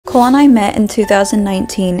Cole and I met in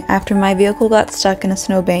 2019 after my vehicle got stuck in a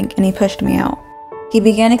snowbank and he pushed me out. He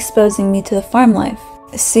began exposing me to the farm life.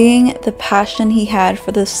 Seeing the passion he had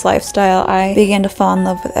for this lifestyle, I began to fall in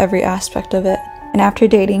love with every aspect of it. And after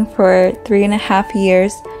dating for 3.5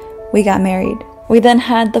 years, we got married. We then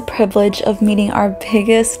had the privilege of meeting our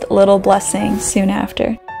biggest little blessing soon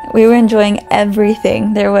after. We were enjoying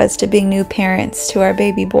everything there was to being new parents to our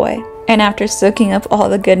baby boy. And after soaking up all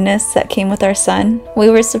the goodness that came with our son, we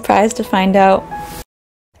were surprised to find out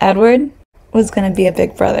Edward was going to be a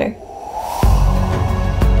big brother.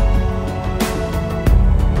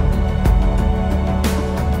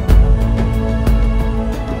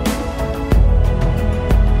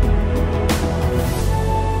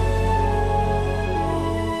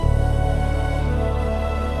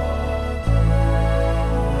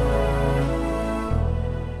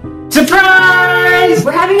 Surprise!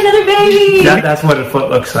 We're having another baby! That's what a foot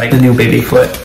looks like, the new baby foot.